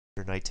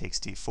knight takes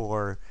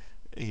d4,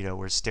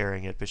 we're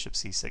staring at bishop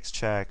c6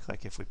 check.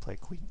 Like if we play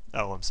queen,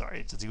 oh, I'm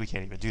sorry, we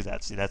can't even do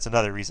that. See, that's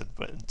another reason,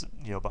 but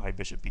behind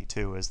bishop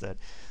b2 is that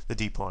the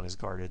d pawn is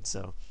guarded,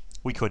 so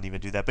we couldn't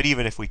even do that. But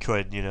even if we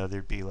could,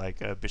 there'd be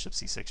like a bishop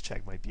c6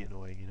 check might be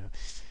annoying,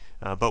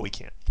 but we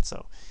can't.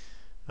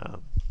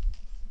 Um,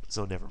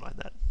 so never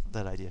mind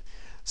that idea.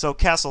 So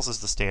castles is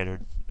the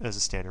standard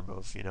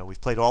move.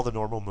 We've played all the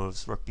normal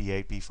moves: rook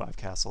b8, b5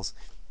 castles,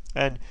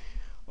 and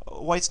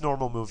White's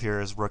normal move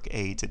here is rook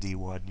a to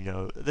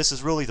d1. This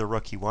is really the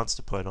rook he wants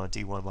to put on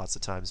d1 lots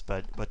of times,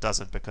 but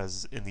doesn't,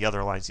 because in the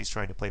other lines he's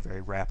trying to play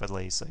very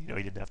rapidly, so he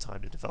didn't have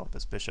time to develop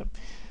his bishop.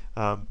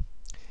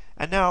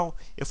 And now,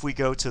 if we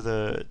go to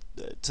the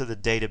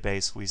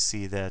database, we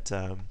see that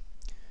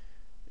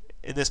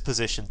in this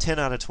position, 10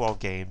 out of 12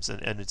 games,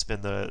 and it's been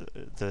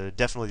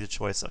definitely the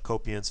choice.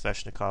 Akopian,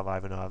 Sveshnikov,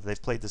 Ivanov,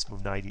 they've played this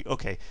move 90.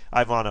 Okay,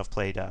 Ivanov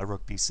played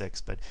rook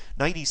b6, but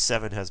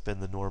 97 has been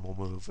the normal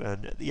move.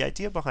 And the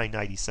idea behind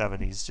 97,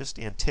 he's just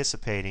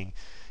anticipating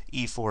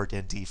e4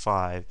 and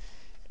d5,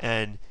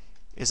 and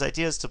his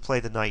idea is to play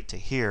the knight to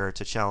here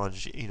to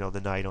challenge,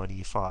 the knight on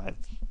e5,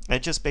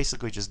 and just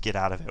basically just get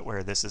out of it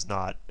where this is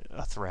not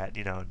a threat,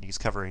 and he's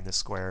covering the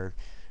square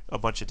a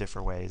bunch of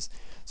different ways.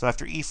 So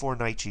after e4,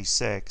 knight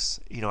g6,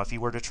 if he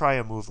were to try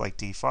a move like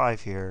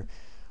d5 here,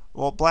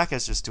 well, black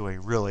is just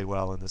doing really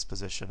well in this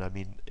position. I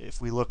mean,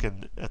 if we look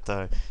at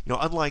the,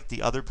 unlike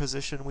the other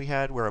position we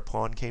had where a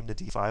pawn came to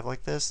d5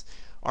 like this,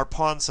 our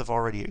pawns have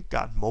already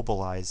gotten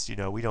mobilized.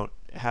 We don't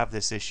have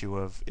this issue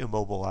of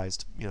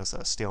immobilized,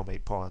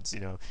 stalemate pawns.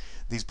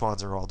 These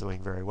pawns are all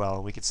doing very well.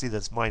 And we can see that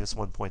it's minus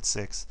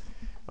 1.6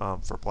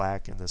 for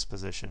black in this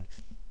position.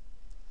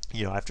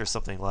 After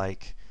something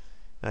like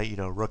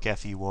rook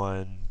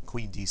fe1,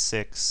 queen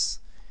d6,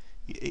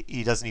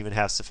 he doesn't even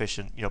have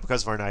sufficient,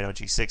 because of our knight on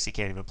g6, he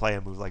can't even play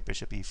a move like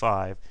bishop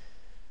e5.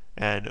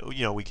 And,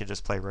 we can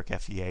just play rook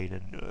fe8,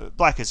 and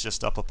black is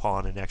just up a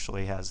pawn and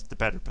actually has the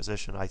better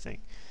position, I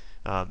think,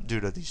 due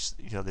to these,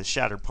 this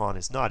shattered pawn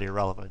is not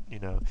irrelevant,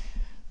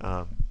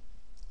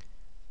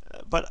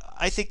 but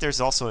I think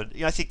there's also,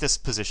 I think this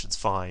position's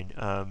fine.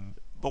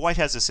 But white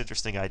has this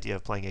interesting idea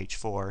of playing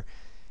h4,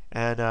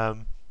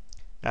 and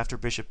after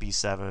bishop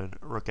b7,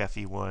 rook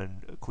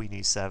fe1, queen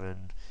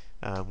e7,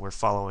 we're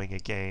following a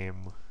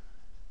game.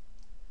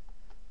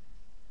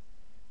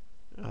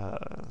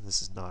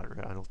 This is not,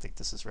 I don't think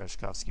this is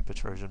Reshkovsky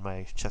Petrosian.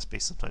 My chess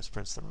base sometimes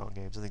prints the wrong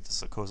games. I think this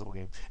is a Kosovo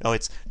game. Oh,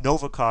 it's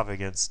Novikov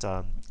against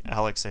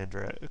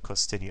Alexander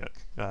Kostyniuk.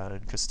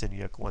 And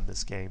Kostyniuk won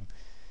this game.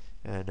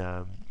 And,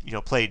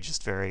 played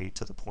just very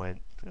to the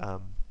point.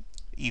 E5,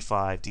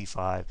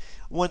 d5.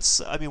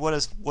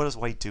 What does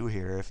white do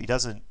here? If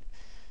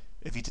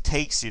he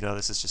takes,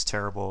 this is just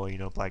terrible.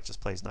 Black just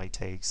plays knight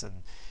takes,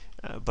 and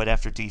but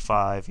after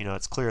d5,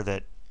 it's clear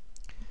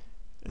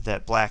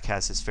that black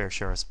has his fair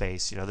share of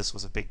space. This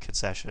was a big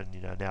concession.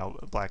 Now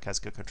black has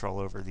good control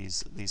over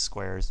these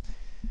squares,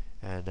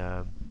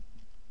 and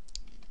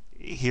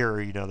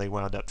here, they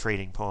wound up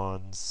trading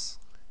pawns.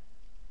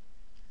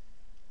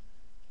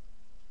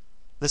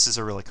 This is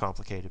a really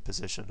complicated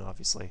position,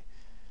 obviously,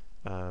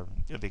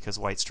 because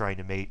white's trying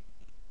to mate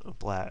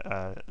black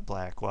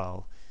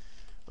while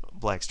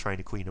black's trying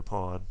to queen a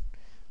pawn.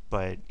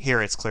 But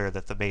here it's clear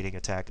that the mating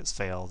attack has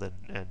failed,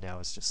 and now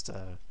it's just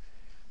the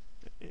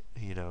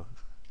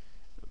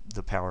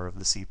power of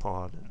the c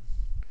pawn,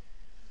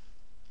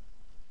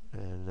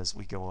 and as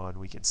we go on,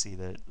 we can see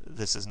that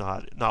this is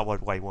not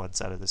what white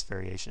wants out of this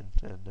variation.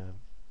 And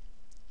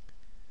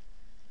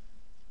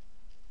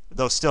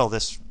though still,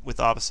 this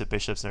with opposite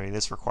bishops and everything,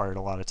 this required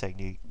a lot of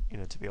technique,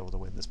 to be able to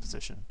win this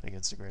position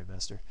against a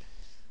grandmaster.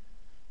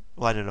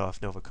 Well, I don't know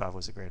if Novikov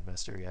was a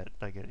grandmaster yet.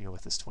 I get,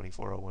 with this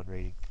 2401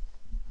 rating,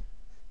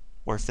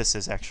 or if this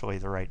is actually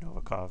the right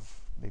Novikov.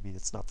 Maybe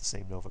it's not the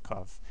same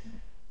Novikov.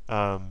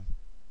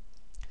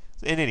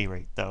 At any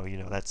rate, though,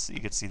 that's,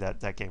 you can see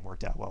that game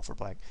worked out well for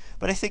black.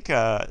 But I think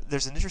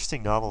there's an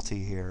interesting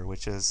novelty here,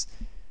 which is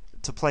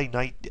to play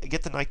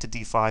get the knight to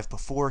d5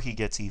 before he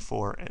gets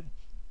e4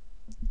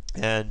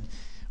 and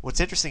what's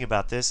interesting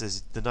about this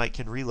is the knight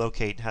can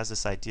relocate and has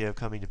this idea of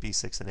coming to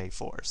b6 and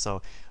a4.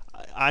 So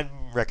I'm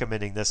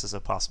recommending this as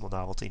a possible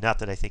novelty. Not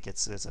that I think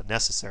it's a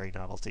necessary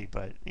novelty,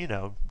 but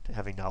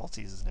having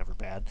novelties is never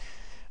bad.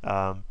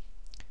 And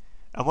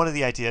one of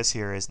the ideas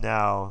here is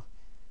now,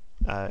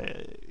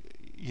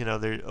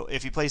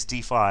 if he plays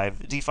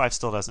d5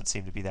 still doesn't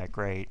seem to be that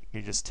great.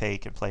 You just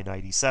take and play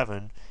knight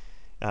e7,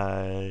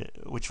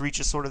 which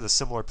reaches sort of the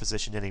similar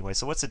position anyway.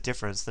 So what's the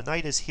difference? The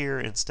knight is here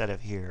instead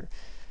of here.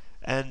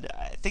 And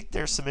I think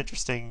there's some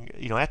interesting,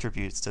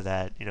 attributes to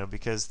that,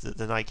 because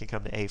the knight can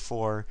come to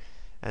a4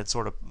 and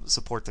sort of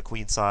support the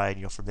queen side.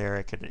 From there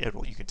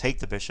you can take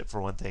the bishop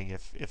for one thing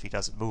if he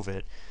doesn't move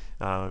it,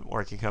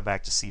 or it can come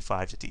back to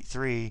c5 to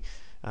d3.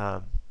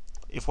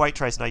 If white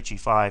tries knight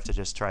g5 to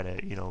just try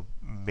to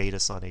mate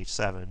us on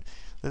h7,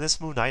 then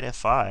this move knight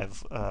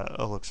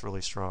f5 looks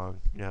really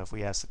strong. If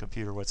we ask the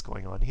computer what's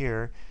going on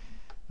here,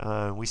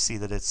 we see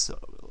that it's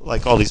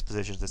like all these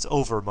positions, it's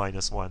over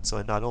 -1, so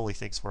it not only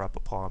thinks we're up a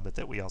pawn, but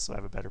that we also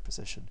have a better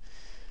position.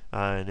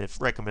 and it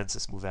recommends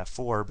this move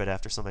f4, but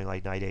after something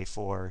like knight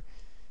a4,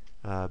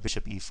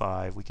 bishop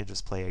e5, we can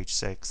just play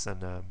h6,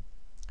 and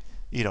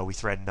we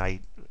threaten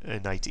knight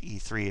to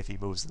e3 if he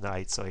moves the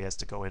knight, so he has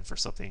to go in for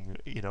something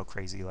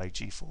crazy like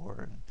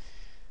g4, and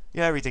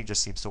yeah, everything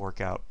just seems to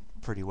work out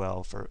pretty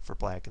well for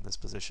black in this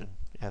position.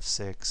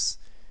 f6,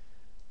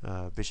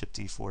 bishop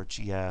d4,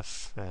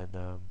 gf,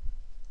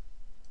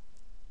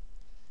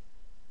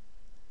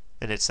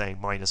 and it's saying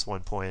minus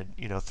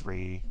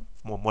 1.3,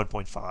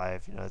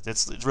 1.5.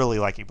 It's really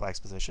liking black's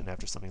position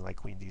after something like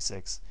queen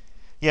d6.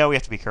 Yeah, we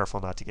have to be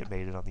careful not to get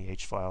mated on the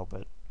h file,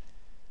 but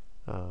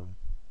oh,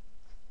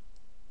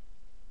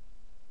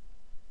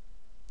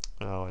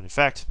 and in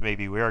fact,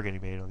 maybe we are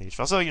getting mated on the h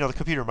file. So the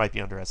computer might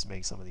be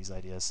underestimating some of these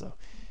ideas. So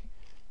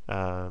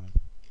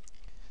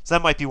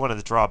that might be one of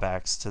the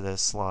drawbacks to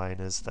this line,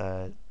 is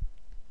that,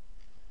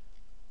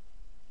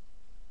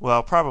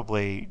 well,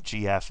 probably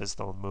GF is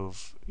the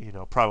move.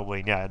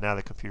 Probably now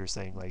the computer's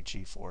saying like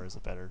G4 is a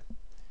better.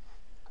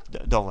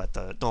 Don't let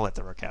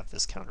the rook have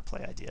this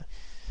counterplay idea,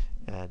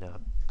 and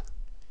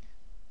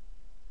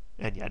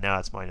yeah, now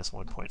it's minus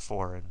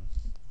 1.4, and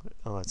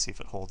let's see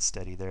if it holds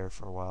steady there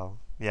for a while.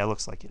 Yeah, it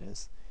looks like it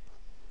is.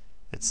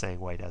 It's saying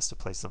white has to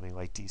play something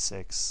like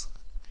D6,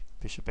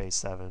 bishop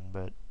A7,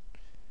 but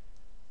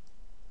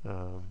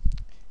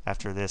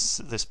after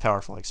this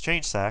powerful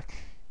exchange sack,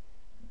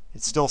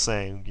 it's still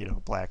saying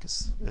black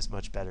is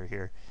much better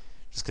here,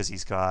 just because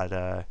he's got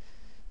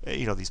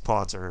these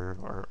pawns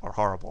are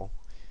horrible.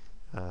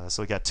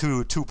 So we got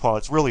two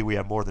pawns. Really, we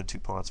have more than 2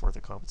 pawns worth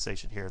of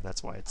compensation here, and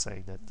that's why it's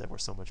saying that we're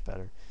so much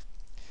better.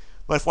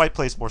 But if white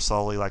plays more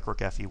solidly, like rook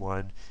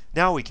fe1,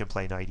 now we can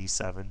play knight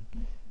e7,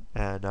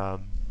 and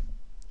on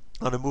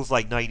a move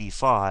like knight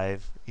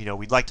e5,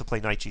 we'd like to play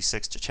knight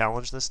g6 to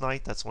challenge this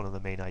knight. That's one of the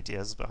main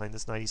ideas behind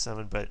this knight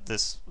e7, but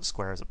this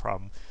square is a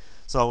problem.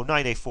 So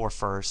knight a4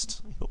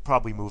 first, you'll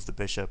probably move the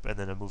bishop, and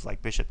then a move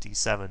like bishop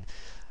d7.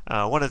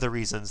 One of the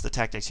reasons, the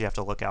tactics you have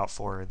to look out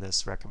for in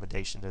this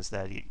recommendation is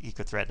that he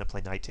could threaten to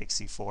play knight takes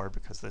c4,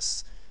 because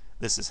this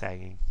is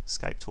hanging.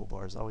 Skype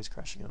toolbar is always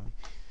crashing on me.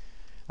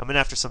 And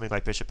after something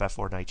like bishop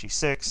f4, knight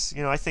g6,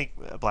 I think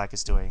black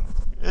is doing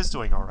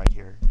all right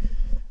here.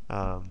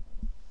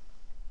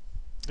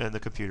 And the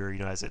computer,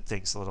 as it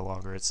thinks a little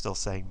longer, it's still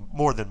saying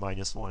more than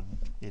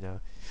 -1,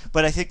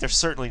 But I think there's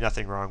certainly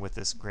nothing wrong with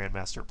this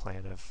grandmaster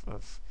plan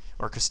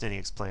or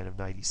Kosteniuk's plan of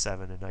knight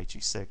e7 and knight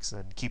g6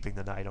 and keeping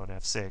the knight on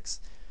f6.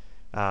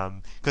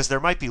 Because there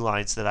might be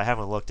lines that I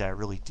haven't looked at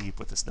really deep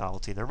with this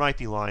novelty. There might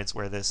be lines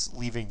where this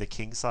leaving the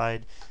king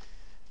side,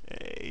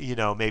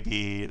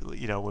 maybe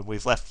when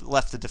we've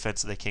left the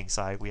defense of the king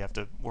side, we have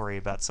to worry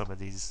about some of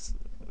these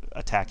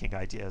attacking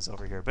ideas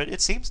over here. But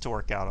it seems to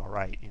work out all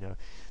right.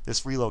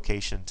 This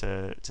relocation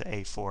to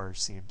a4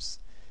 seems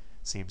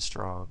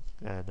strong,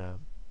 and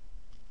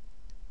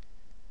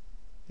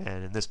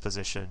in this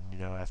position,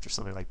 after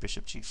something like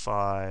bishop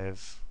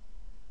g5,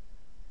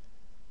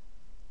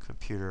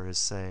 computer is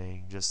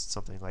saying just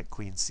something like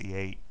queen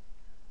c8,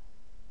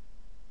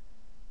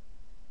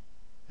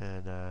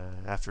 and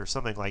after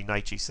something like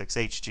knight g6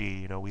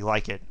 hg, we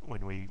like it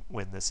when we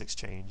win this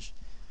exchange,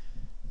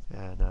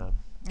 and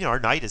our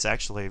knight is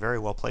actually very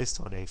well placed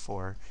on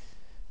a4,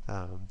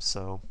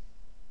 so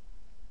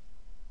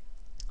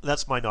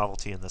that's my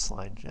novelty in this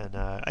line, and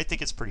I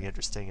think it's pretty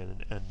interesting,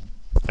 and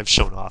I've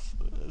shown off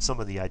some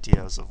of the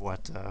ideas of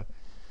what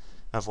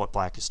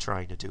black is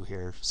trying to do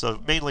here.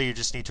 So mainly you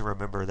just need to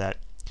remember that,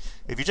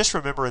 if you just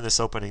remember in this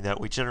opening that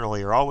we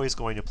generally are always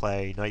going to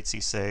play knight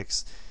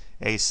c6,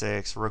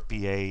 a6, rook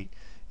b8,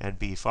 and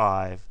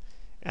b5,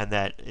 and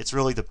that it's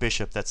really the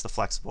bishop that's the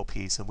flexible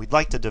piece, and we'd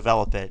like to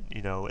develop it,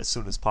 as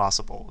soon as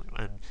possible.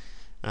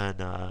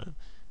 And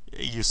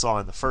you saw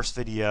in the first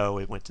video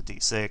it went to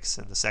d6,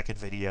 in the second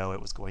video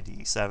it was going to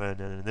e7,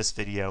 and in this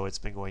video it's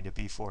been going to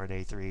b4 and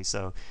a3.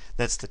 So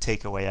that's the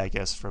takeaway, I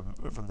guess, from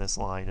this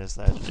line, is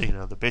that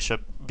the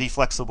bishop, be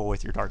flexible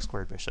with your dark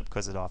squared bishop,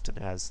 because it often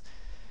has,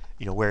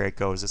 where it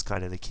goes is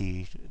kind of the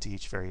key to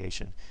each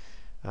variation.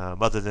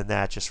 Other than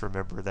that, just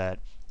remember that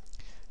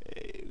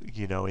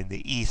in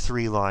the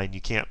e3 line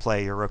you can't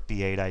play your rook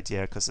b8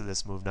 idea because of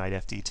this move knight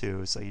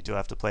fd2, so you do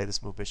have to play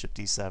this move bishop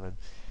d7.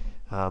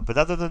 But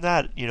other than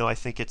that, I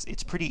think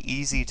it's pretty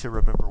easy to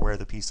remember where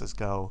the pieces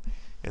go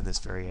in this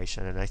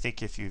variation. And I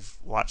think if you've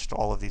watched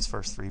all of these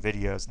first 3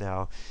 videos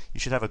now, you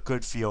should have a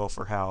good feel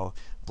for how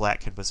black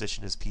can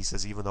position his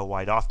pieces, even though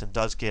white often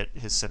does get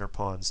his center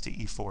pawns to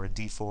e4 and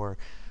d4.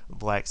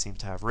 Black seems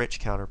to have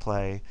rich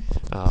counterplay,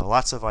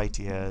 lots of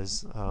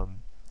ideas.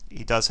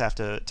 He does have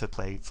to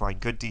find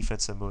good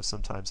defensive moves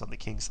sometimes on the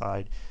king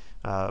side.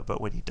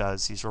 But when he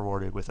does, he's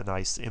rewarded with a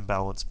nice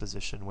imbalanced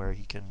position where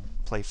he can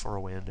play for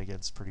a win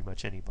against pretty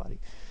much anybody.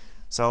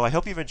 So I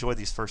hope you've enjoyed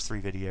these first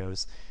 3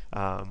 videos.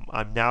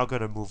 I'm now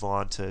going to move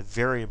on to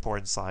very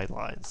important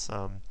sidelines.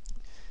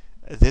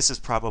 This is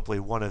probably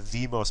one of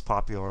the most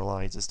popular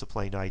lines, is to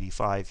play knight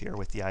e5 here,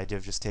 with the idea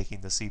of just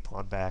taking the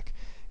c-pawn back.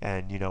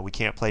 And, we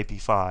can't play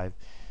b5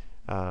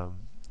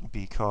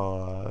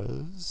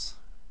 because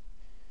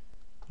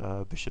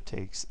bishop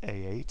takes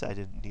a8. I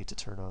didn't need to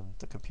turn on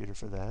the computer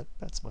for that.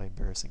 That's my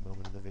embarrassing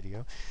moment in the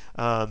video.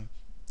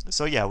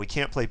 So yeah, we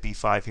can't play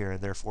b5 here, and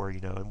therefore,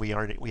 and we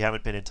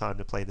haven't been in time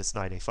to play this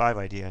knight a5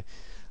 idea.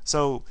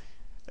 So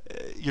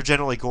you're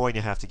generally going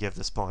to have to give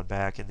this pawn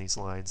back in these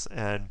lines,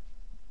 and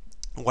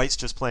White's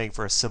just playing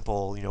for a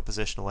simple,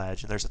 positional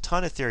edge. And there's a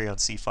ton of theory on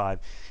c5.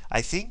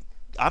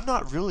 I'm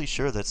not really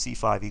sure that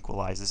c5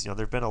 equalizes.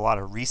 There've been a lot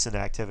of recent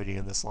activity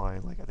in this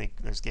line. Like I think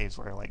there's games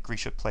where like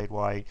Grishuk played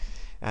White,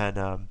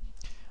 and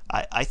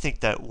I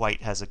think that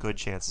White has a good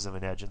chances of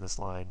an edge in this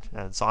line,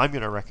 and so I'm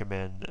going to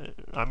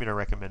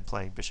recommend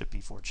playing Bishop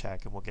b4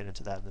 check, and we'll get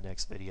into that in the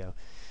next video.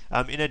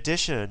 In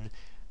addition,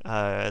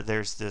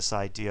 there's this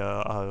idea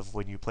of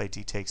when you play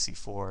d takes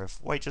c4,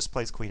 if White just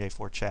plays Queen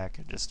a4 check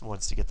and just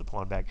wants to get the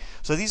pawn back.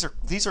 So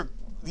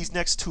these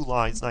next two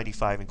lines, knight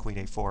e5 and Queen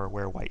a4, are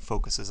where White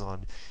focuses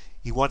on.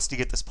 He wants to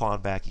get this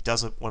pawn back. He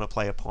doesn't want to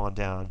play a pawn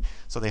down.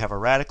 So they have a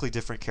radically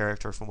different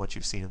character from what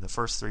you've seen in the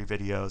first three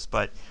videos,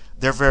 but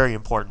they're very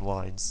important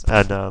lines,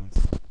 and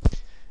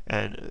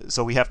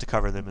so we have to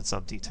cover them in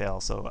some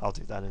detail. So I'll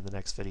do that in the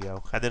next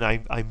video, and then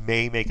I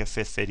may make a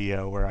fifth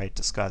video where I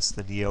discuss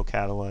the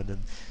Neo-Catalan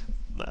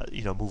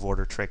and move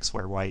order tricks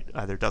where White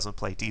either doesn't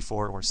play d4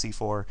 or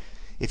c4.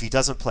 If he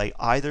doesn't play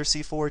either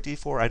c4 or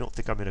d4, I don't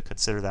think I'm going to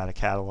consider that a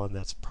Catalan.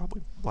 That's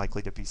probably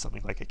likely to be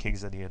something like a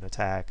King's Indian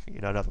attack.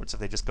 In other words, if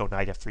they just go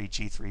knight f3,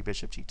 g3,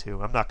 bishop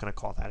g2, I'm not going to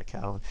call that a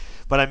Catalan.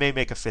 But I may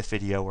make a fifth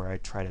video where I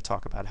try to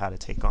talk about how to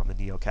take on the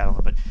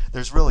Neo-Catalan. But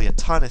there's really a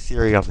ton of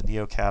theory on the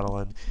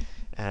Neo-Catalan,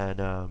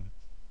 and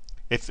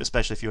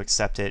especially if you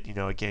accept it,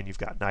 again, you've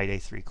got knight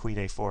a3, queen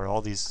a4,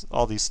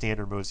 all these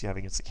standard moves you have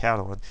against the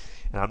Catalan,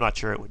 and I'm not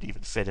sure it would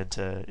even fit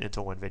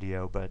into one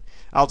video, but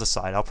I'll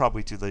decide. I'll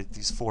probably do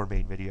these four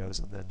main videos,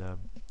 and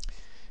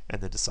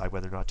then decide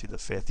whether or not to do the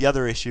fifth. The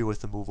other issue with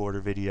the move order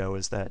video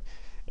is that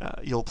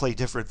you'll play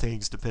different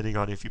things depending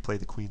on if you play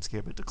the Queen's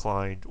Gambit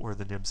declined or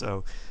the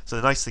Nimzo. So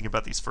the nice thing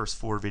about these first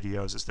four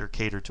videos is they're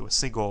catered to a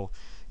single.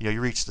 You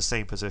reach the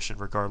same position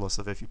regardless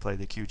of if you play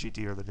the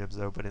QGD or the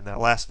Nimzo. But in that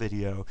last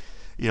video,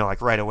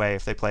 like right away,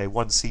 if they play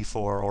one c4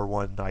 or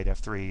one knight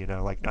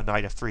f3, like a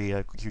knight f3,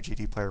 a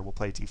QGD player will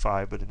play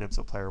d5, but a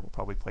Nimzo player will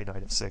probably play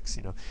knight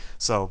f6.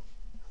 So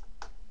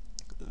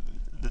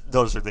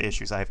those are the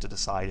issues I have to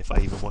decide if I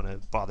even want to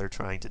bother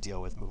trying to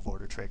deal with move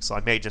order tricks. So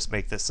I may just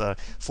make this a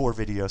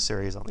 4-video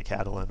series on the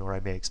Catalan, or I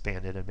may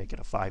expand it and make it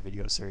a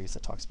 5-video series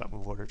that talks about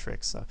move order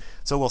tricks.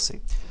 So we'll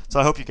see. So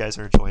I hope you guys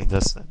are enjoying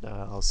this, and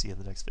I'll see you in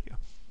the next video.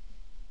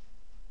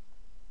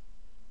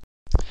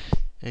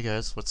 Hey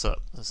guys, what's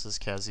up? This is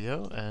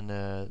Casio, and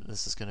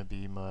this is going to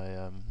be my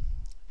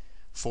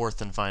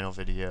fourth and final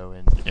video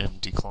in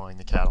Declawing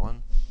the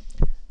Catalan.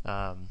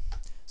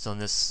 So in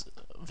this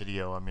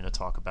video, I'm going to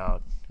talk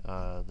about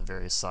the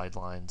various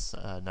sidelines,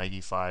 knight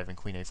e5 and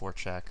queen a4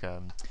 check.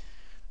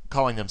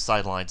 Calling them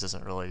sidelines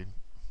isn't really,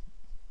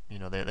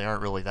 they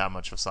aren't really that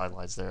much of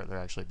sidelines. They're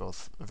actually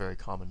both very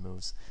common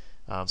moves.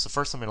 So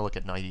first I'm going to look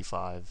at knight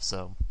e5.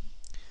 So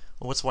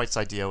what's White's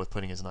idea with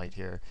putting his knight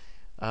here?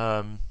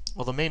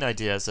 Well, the main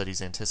idea is that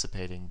he's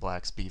anticipating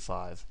Black's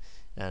b5,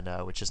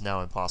 and which is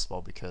now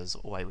impossible because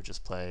White would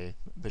just play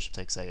bishop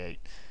takes a8.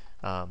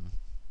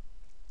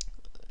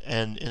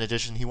 And in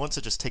addition, he wants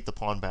to just take the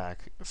pawn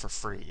back for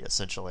free,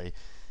 essentially.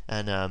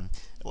 And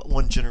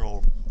one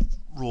general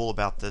rule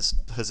about this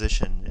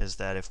position is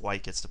that if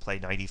White gets to play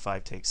knight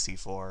e5 takes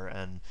c4,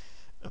 and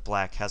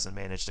Black hasn't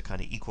managed to kind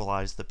of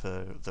equalize the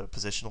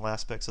positional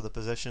aspects of the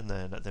position,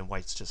 then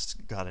White's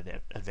just got an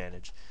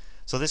advantage.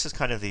 So this is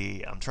kind of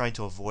I'm trying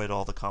to avoid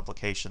all the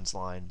complications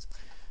lines.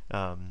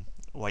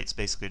 White's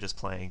basically just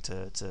playing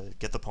to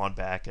get the pawn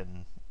back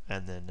and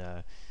then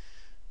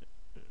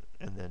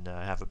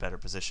have a better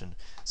position.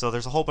 So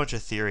there's a whole bunch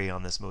of theory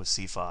on this move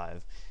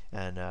c5,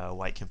 and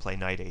White can play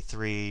knight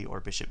a3 or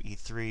bishop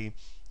e3,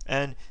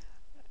 and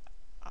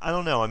I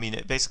don't know. I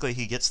mean, basically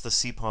he gets the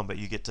c pawn, but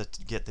you get to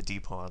get the d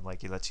pawn.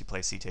 Like he lets you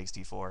play c takes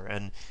d4,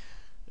 and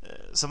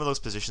some of those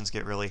positions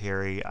get really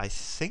hairy. I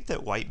think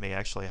that White may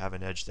actually have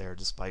an edge there,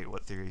 despite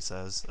what theory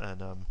says.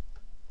 And I'm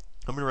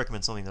going to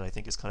recommend something that I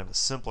think is kind of a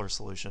simpler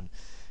solution,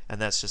 and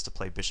that's just to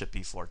play bishop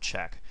b4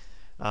 check.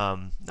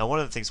 Now, one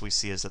of the things we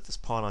see is that this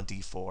pawn on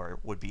d4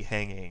 would be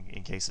hanging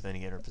in case of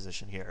any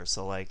interposition here.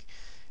 So, like,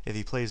 if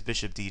he plays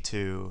bishop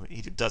d2,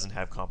 he doesn't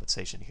have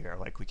compensation here.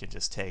 Like, we can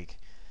just take.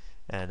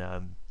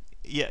 And,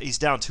 yeah, he's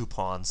down 2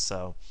 pawns,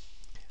 so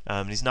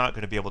he's not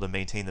going to be able to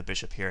maintain the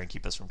bishop here and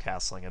keep us from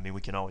castling. I mean,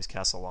 we can always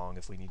castle long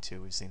if we need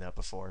to. We've seen that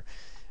before.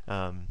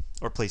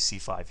 Or play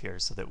c5 here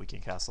so that we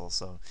can castle.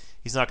 So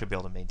he's not going to be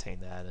able to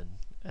maintain that.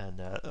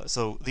 And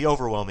so the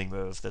overwhelming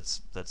move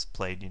that's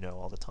played,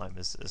 all the time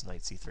is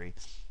knight c3.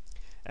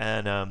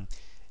 And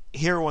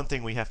here one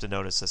thing we have to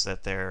notice is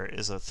that there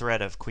is a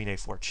threat of queen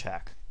a4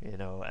 check,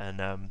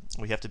 and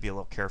we have to be a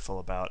little careful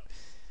about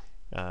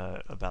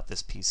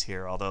this piece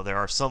here. Although there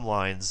are some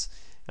lines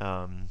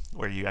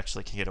where you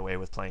actually can get away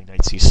with playing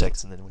knight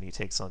c6, and then when he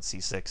takes on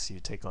c6, you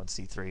take on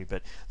c3.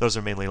 But those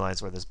are mainly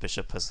lines where this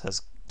bishop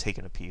has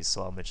taken a piece,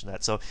 so I'll mention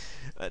that. So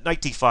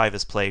knight d5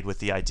 is played with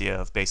the idea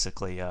of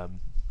basically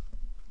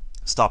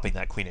stopping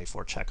that queen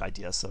a4 check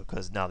idea. So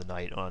because now the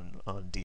knight on